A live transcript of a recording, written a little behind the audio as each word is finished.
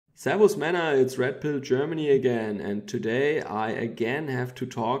Servus Männer, it's Red Pill Germany again, and today I again have to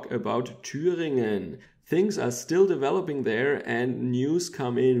talk about Thüringen. Things are still developing there and news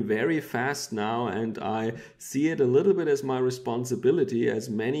come in very fast now, and I see it a little bit as my responsibility, as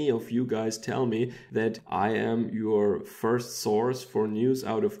many of you guys tell me that I am your first source for news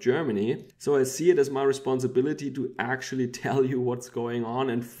out of Germany. So I see it as my responsibility to actually tell you what's going on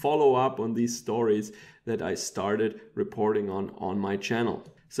and follow up on these stories that I started reporting on my channel.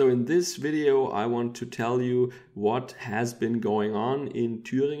 So in this video, I want to tell you what has been going on in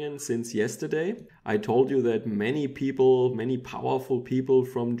Thüringen since yesterday. I told you that many people, many powerful people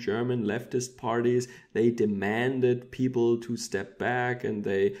from German leftist parties, they demanded people to step back, and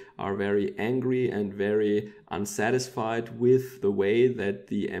they are very angry and very unsatisfied with the way that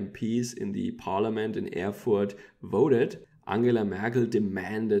the MPs in the parliament in Erfurt voted. Angela Merkel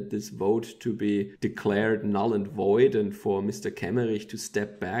demanded this vote to be declared null and void and for Mr. Kemmerich to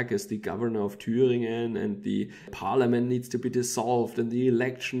step back as the governor of Thüringen, and the parliament needs to be dissolved and the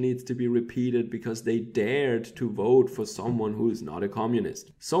election needs to be repeated because they dared to vote for someone who is not a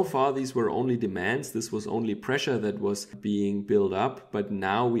communist. So far these were only demands, this was only pressure that was being built up, but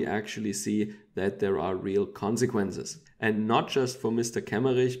now we actually see that there are real consequences. And not just for Mr.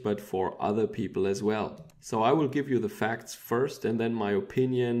 Kemmerich, but for other people as well. So I will give you the facts first and then my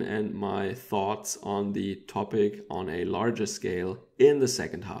opinion and my thoughts on the topic on a larger scale in the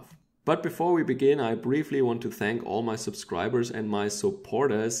second half. But before we begin, I briefly want to thank all my subscribers and my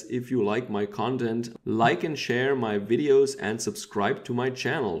supporters. If you like my content, like and share my videos and subscribe to my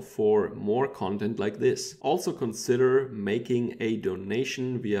channel for more content like this. Also consider making a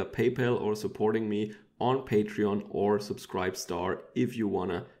donation via PayPal or supporting me on Patreon or Subscribestar if you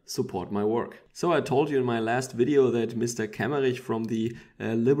wanna support my work. So I told you in my last video that Mr. Kemmerich from the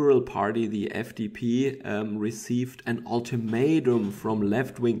Liberal Party, the FDP, received an ultimatum from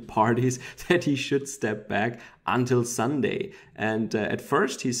left-wing parties that he should step back until Sunday. And at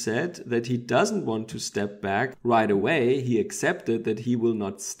first he said that he doesn't want to step back right away. He accepted that he will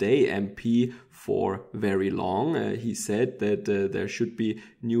not stay MP for very long. He said that there should be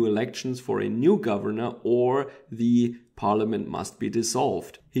new elections for a new governor or the parliament must be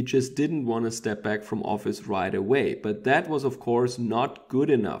dissolved. He just didn't want to step back from office right away. But that was, of course, not good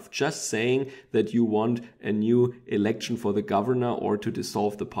enough. Just saying that you want a new election for the governor or to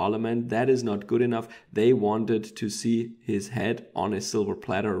dissolve the parliament, that is not good enough. They wanted to see his head on a silver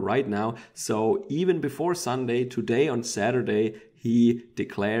platter right now. So even before Sunday, today on Saturday, he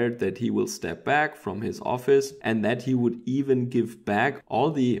declared that he will step back from his office and that he would even give back all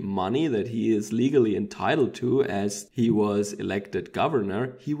the money that he is legally entitled to as he was elected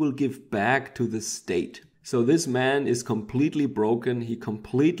governor. He will give back to the state. So this man is completely broken. He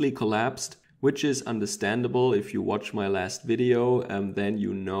completely collapsed, which is understandable. If you watch my last video, then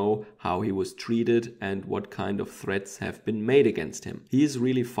you know how he was treated and what kind of threats have been made against him. He is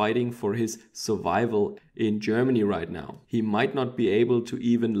really fighting for his survival in Germany right now. He might not be able to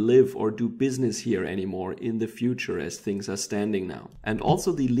even live or do business here anymore in the future as things are standing now. And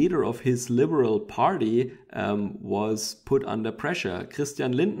also the leader of his Liberal Party was put under pressure.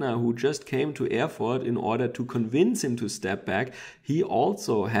 Christian Lindner, who just came to Erfurt in order to convince him to step back, he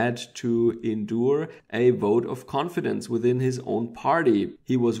also had to endure a vote of confidence within his own party.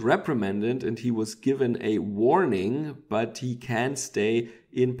 He was reprimanded and he was given a warning, but he can stay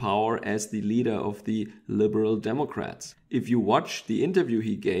in power as the leader of the Liberal Democrats. If you watch the interview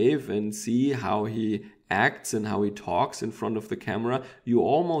he gave and see how he acts and how he talks in front of the camera, you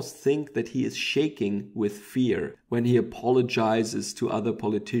almost think that he is shaking with fear when he apologizes to other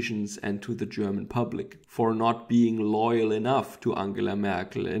politicians and to the German public for not being loyal enough to Angela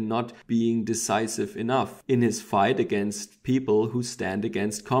Merkel and not being decisive enough in his fight against people who stand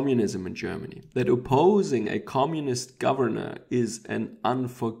against communism in Germany. That opposing a communist governor is an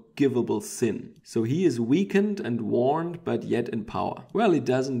unforgivable sin. So he is weakened and warned, but yet in power. Well, he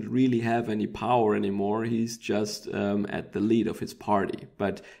doesn't really have any power anymore. He's just at the lead of his party.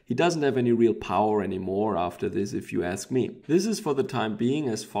 But he doesn't have any real power anymore after this, if you ask me. This is for the time being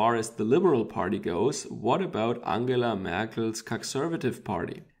as far as the Liberal Party goes. What about Angela Merkel's Conservative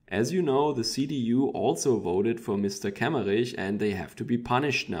Party? As you know, the CDU also voted for Mr. Kemmerich and they have to be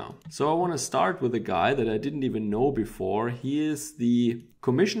punished now. So I want to start with a guy that I didn't even know before. He is the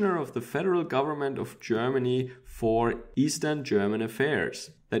Commissioner of the Federal Government of Germany for Eastern German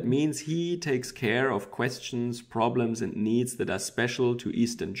Affairs. That means he takes care of questions, problems and needs that are special to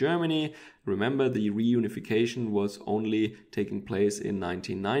Eastern Germany. Remember, the reunification was only taking place in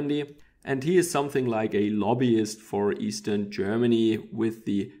 1990. And he is something like a lobbyist for Eastern Germany with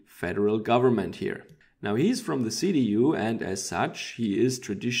the federal government here. Now he's from the CDU and as such he is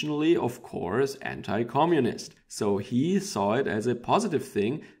traditionally, of course, anti-communist. So he saw it as a positive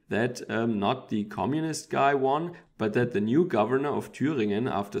thing that not the communist guy won, but that the new governor of Thüringen,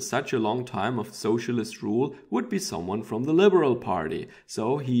 after such a long time of socialist rule, would be someone from the Liberal Party.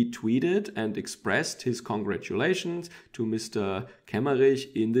 So he tweeted and expressed his congratulations to Mr.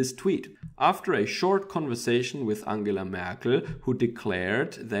 Kemmerich in this tweet. After a short conversation with Angela Merkel, who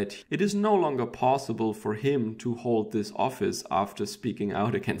declared that it is no longer possible for him to hold this office after speaking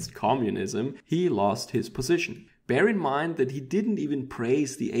out against communism, he lost his position. Bear in mind that he didn't even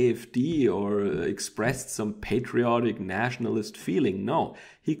praise the AfD or expressed some patriotic nationalist feeling. No,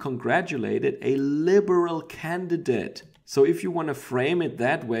 he congratulated a liberal candidate. So if you want to frame it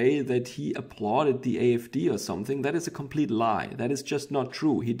that way, that he applauded the AfD or something, that is a complete lie. That is just not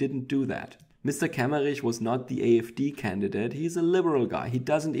true. He didn't do that. Mr. Kemmerich was not the AfD candidate. He's a liberal guy. He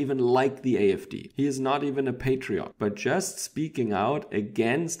doesn't even like the AfD. He is not even a patriot. But just speaking out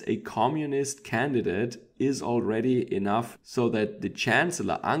against a communist candidate is already enough so that the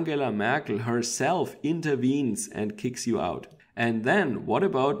Chancellor Angela Merkel herself intervenes and kicks you out. And then what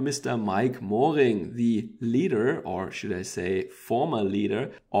about Mr. Mike Moring, the leader, or should I say former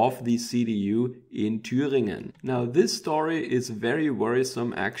leader, of the CDU in Thüringen? Now this story is very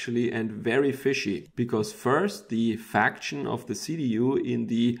worrisome actually and very fishy, because first the faction of the CDU in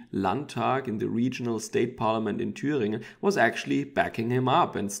the Landtag, in the regional state parliament in Thüringen, was actually backing him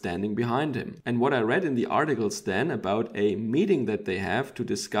up and standing behind him. And what I read in the articles then about a meeting that they have to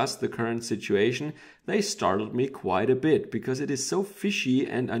discuss the current situation, they startled me quite a bit, because it is so fishy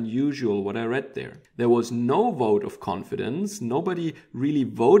and unusual what I read there. There was no vote of confidence, nobody really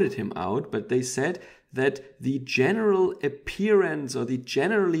voted him out, but they said that the general appearance or the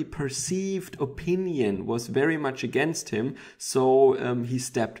generally perceived opinion was very much against him, so he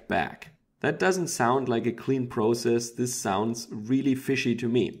stepped back. That doesn't sound like a clean process. This sounds really fishy to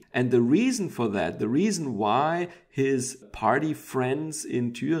me. And the reason for that, the reason why his party friends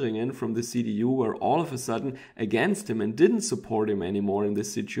in Thüringen from the CDU were all of a sudden against him and didn't support him anymore in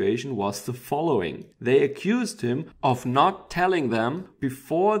this situation was the following. They accused him of not telling them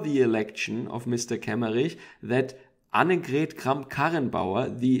before the election of Mr. Kemmerich that Annegret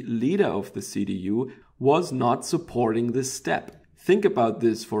Kramp-Karrenbauer, the leader of the CDU, was not supporting this step. Think about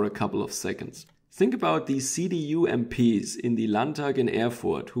this for a couple of seconds. Think about the CDU MPs in the Landtag in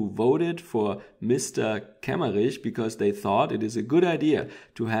Erfurt who voted for Mr. Kemmerich because they thought it is a good idea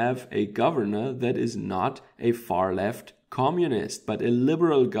to have a governor that is not a far-left communist, but a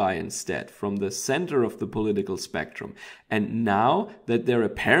liberal guy instead, from the center of the political spectrum. And now that they're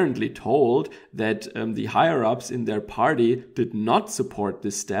apparently told that the higher-ups in their party did not support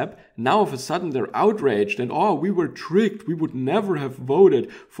this step, now all of a sudden they're outraged and, oh, we were tricked. We would never have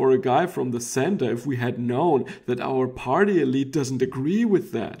voted for a guy from the center if we had known that our party elite doesn't agree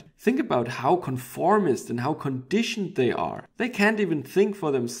with that. Think about how conformist and how conditioned they are. They can't even think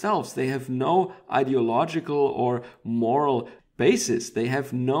for themselves. They have no ideological or moral basis. They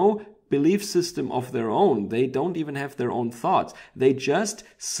have no belief system of their own. They don't even have their own thoughts. They just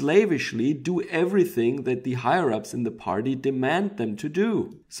slavishly do everything that the higher-ups in the party demand them to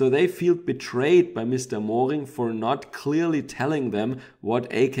do. So they feel betrayed by Mr. Moring for not clearly telling them what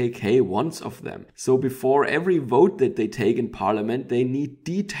AKK wants of them. So before every vote that they take in parliament, they need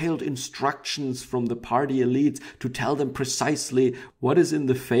detailed instructions from the party elites to tell them precisely what is in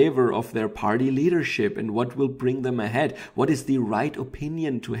the favor of their party leadership and what will bring them ahead, what is the right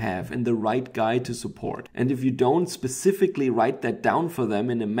opinion to have and the right guy to support. And if you don't specifically write that down for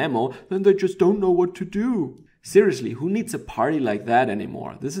them in a memo, then they just don't know what to do. Seriously, who needs a party like that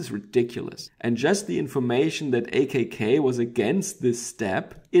anymore? This is ridiculous. And just the information that AKK was against this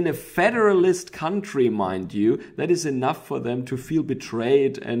step, in a federalist country, mind you, that is enough for them to feel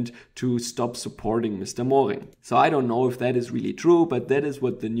betrayed and to stop supporting Mr. Moring. So I don't know if that is really true, but that is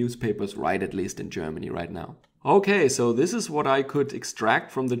what the newspapers write, at least in Germany right now. Okay, so this is what I could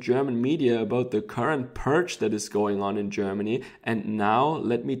extract from the German media about the current purge that is going on in Germany. And now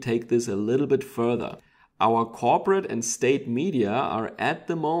let me take this a little bit further. Our corporate and state media are at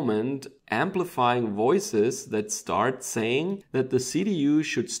the moment amplifying voices that start saying that the CDU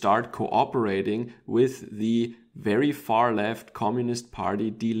should start cooperating with the very far left Communist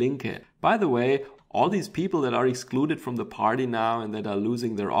Party Die Linke. By the way, all these people that are excluded from the party now and that are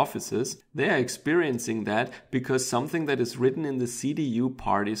losing their offices, they are experiencing that because something that is written in the CDU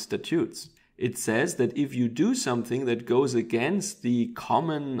party statutes. It says that if you do something that goes against the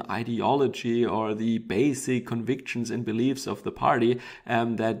common ideology or the basic convictions and beliefs of the party,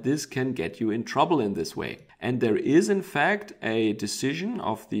 that this can get you in trouble in this way. And there is, in fact, a decision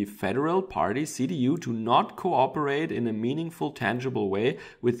of the federal party, CDU, to not cooperate in a meaningful, tangible way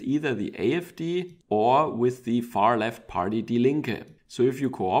with either the AfD or with the far-left party Die Linke. So if you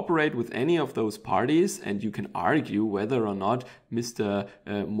cooperate with any of those parties, and you can argue whether or not Mr.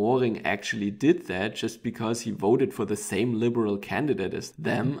 Moring actually did that just because he voted for the same liberal candidate as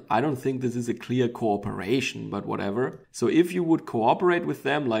them, I don't think this is a clear cooperation, but whatever. So if you would cooperate with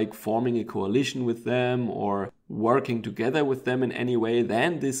them, like forming a coalition with them or working together with them in any way,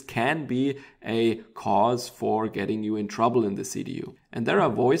 then this can be a cause for getting you in trouble in the CDU. And there are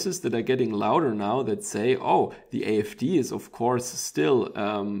voices that are getting louder now that say, oh, the AfD is of course still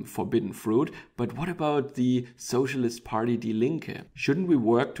forbidden fruit, but what about the Socialist Party Die Linke? Shouldn't we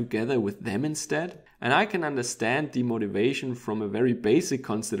work together with them instead? And I can understand the motivation from a very basic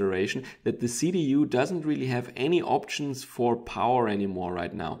consideration that the CDU doesn't really have any options for power anymore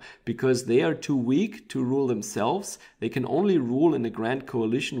right now, because they are too weak to rule themselves. They can only rule in a grand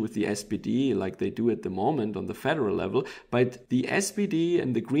coalition with the SPD like they do at the moment on the federal level. But the SPD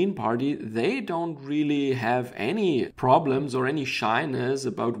and the Green Party, they don't really have any problems or any shyness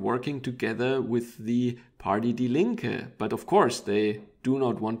about working together with the Party Die Linke. But of course, they do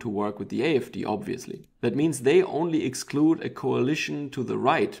not want to work with the AfD, obviously. That means they only exclude a coalition to the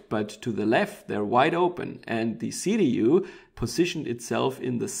right, but to the left, they're wide open. And the CDU positioned itself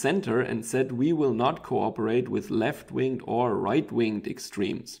in the center and said, we will not cooperate with left-winged or right-winged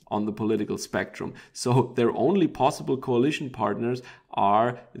extremes on the political spectrum. So their only possible coalition partners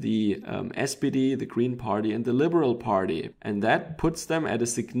are the SPD, the Green Party, and the Liberal Party. And that puts them at a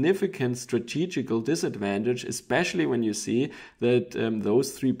significant strategical disadvantage, especially when you see that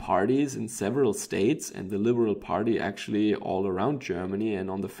those three parties in several states and the Liberal Party actually all around Germany and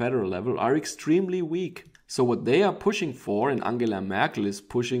on the federal level are extremely weak. So what they are pushing for, and Angela Merkel is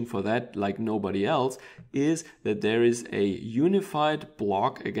pushing for that like nobody else, is that there is a unified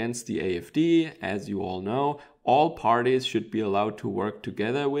bloc against the AfD. As you all know, all parties should be allowed to work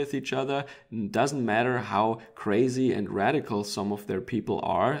together with each other. It doesn't matter how crazy and radical some of their people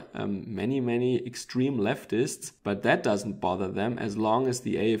are, many extreme leftists, but that doesn't bother them as long as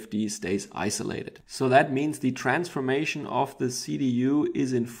the AfD stays isolated. So that means the transformation of the CDU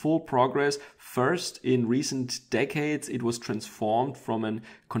is in full progress. First, in recent decades, it was transformed from a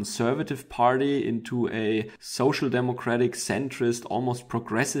conservative party into a social democratic, centrist, almost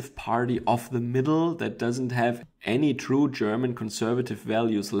progressive party of the middle that doesn't have any true German conservative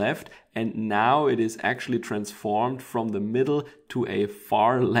values left. And now it is actually transformed from the middle to a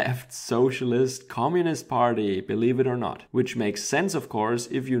far left socialist communist party, believe it or not. Which makes sense, of course,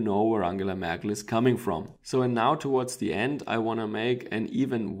 if you know where Angela Merkel is coming from. So, and now towards the end, I want to make an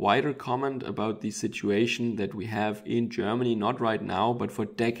even wider comment about the situation that we have in Germany, not right now, but for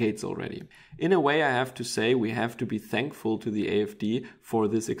decades already. In a way, I have to say we have to be thankful to the AfD for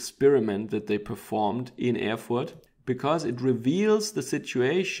this experiment that they performed in Erfurt, because it reveals the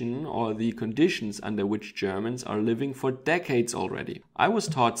situation or the conditions under which Germans are living for decades already. I was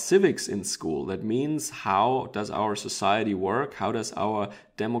taught civics in school. That means, how does our society work? How does our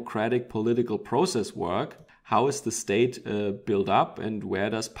democratic political process work? How is the state built up, and where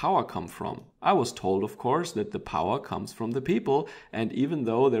does power come from? I was told, of course, that the power comes from the people, and even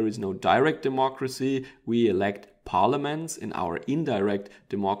though there is no direct democracy, we elect parliaments in our indirect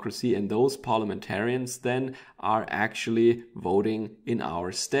democracy, and those parliamentarians then are actually voting in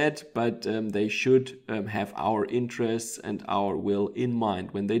our stead, but they should have our interests and our will in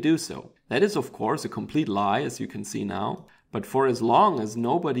mind when they do so. That is, of course, a complete lie, as you can see now. But for as long as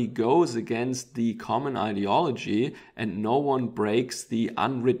nobody goes against the common ideology and no one breaks the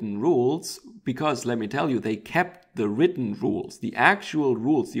unwritten rules, because let me tell you, they kept the written rules, the actual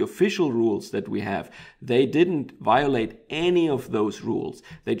rules, the official rules that we have. They didn't violate any of those rules.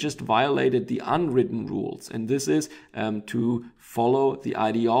 They just violated the unwritten rules. And this is to follow the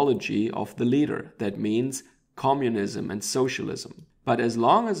ideology of the leader. That means communism and socialism. But as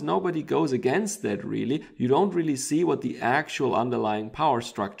long as nobody goes against that, really, you don't really see what the actual underlying power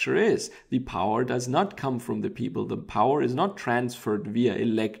structure is. The power does not come from the people. The power is not transferred via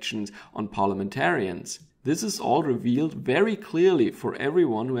elections on parliamentarians. This is all revealed very clearly for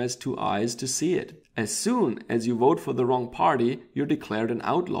everyone who has two eyes to see it. As soon as you vote for the wrong party, you're declared an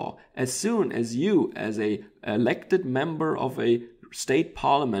outlaw. As soon as you, as an elected member of a state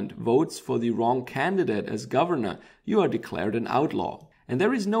parliament, votes for the wrong candidate as governor, you are declared an outlaw. And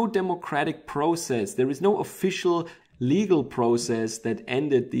there is no democratic process, there is no official legal process that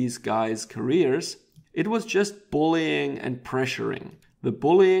ended these guys' careers. It was just bullying and pressuring. The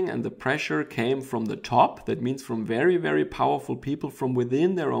bullying and the pressure came from the top, that means from very, very powerful people from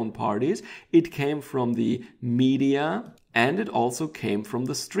within their own parties. It came from the media, and it also came from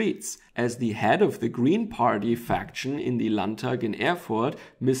the streets. As the head of the Green Party faction in the Landtag in Erfurt,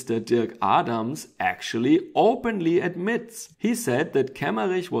 Mr. Dirk Adams actually openly admits. He said that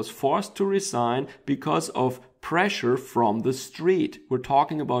Kemmerich was forced to resign because of pressure from the street. We're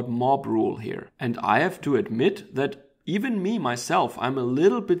talking about mob rule here. And I have to admit that even me, myself, I'm a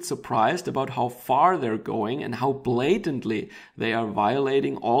little bit surprised about how far they're going and how blatantly they are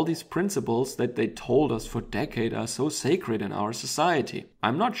violating all these principles that they told us for decades are so sacred in our society.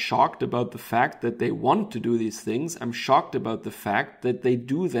 I'm not shocked about the fact that they want to do these things. I'm shocked about the fact that they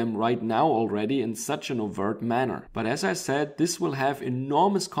do them right now already in such an overt manner. But as I said, this will have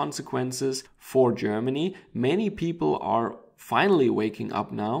enormous consequences for Germany. Many people are finally waking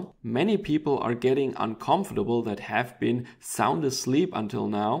up now. Many people are getting uncomfortable that have been sound asleep until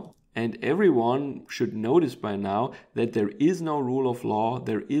now. And everyone should notice by now that there is no rule of law,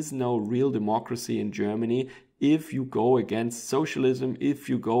 there is no real democracy in Germany. If you go against socialism, if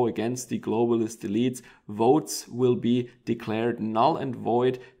you go against the globalist elites, votes will be declared null and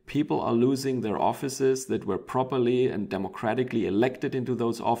void. People are losing their offices that were properly and democratically elected into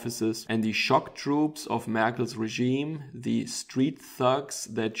those offices. And the shock troops of Merkel's regime, the street thugs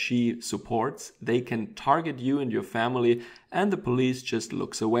that she supports, they can target you and your family, and the police just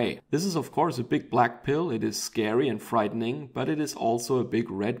looks away. This is of course a big black pill. It is scary and frightening, but it is also a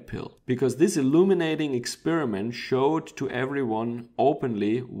big red pill. Because this illuminating experiment showed to everyone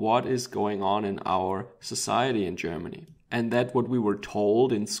openly what is going on in our society in Germany. And that what we were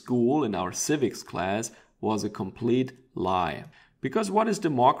told in school, in our civics class, was a complete lie. Because what is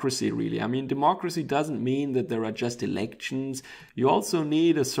democracy really? I mean, democracy doesn't mean that there are just elections. You also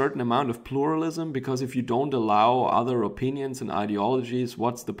need a certain amount of pluralism, because if you don't allow other opinions and ideologies,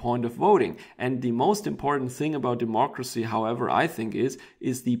 what's the point of voting? And the most important thing about democracy, however, I think is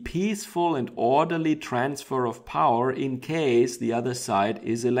the peaceful and orderly transfer of power in case the other side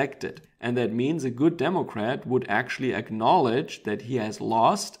is elected. And that means a good Democrat would actually acknowledge that he has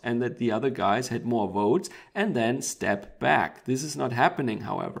lost and that the other guys had more votes and then step back. This is not happening,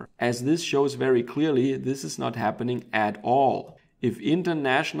 however. As this shows very clearly, this is not happening at all. If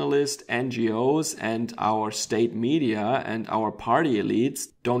internationalist NGOs and our state media and our party elites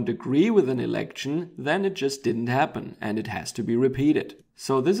don't agree with an election, then it just didn't happen and it has to be repeated.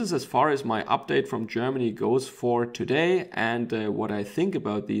 So this is as far as my update from Germany goes for today, and what I think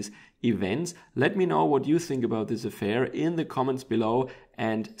about these events. Let me know what you think about this affair in the comments below,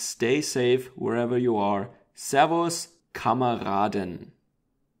 and stay safe wherever you are. Servus, Kameraden.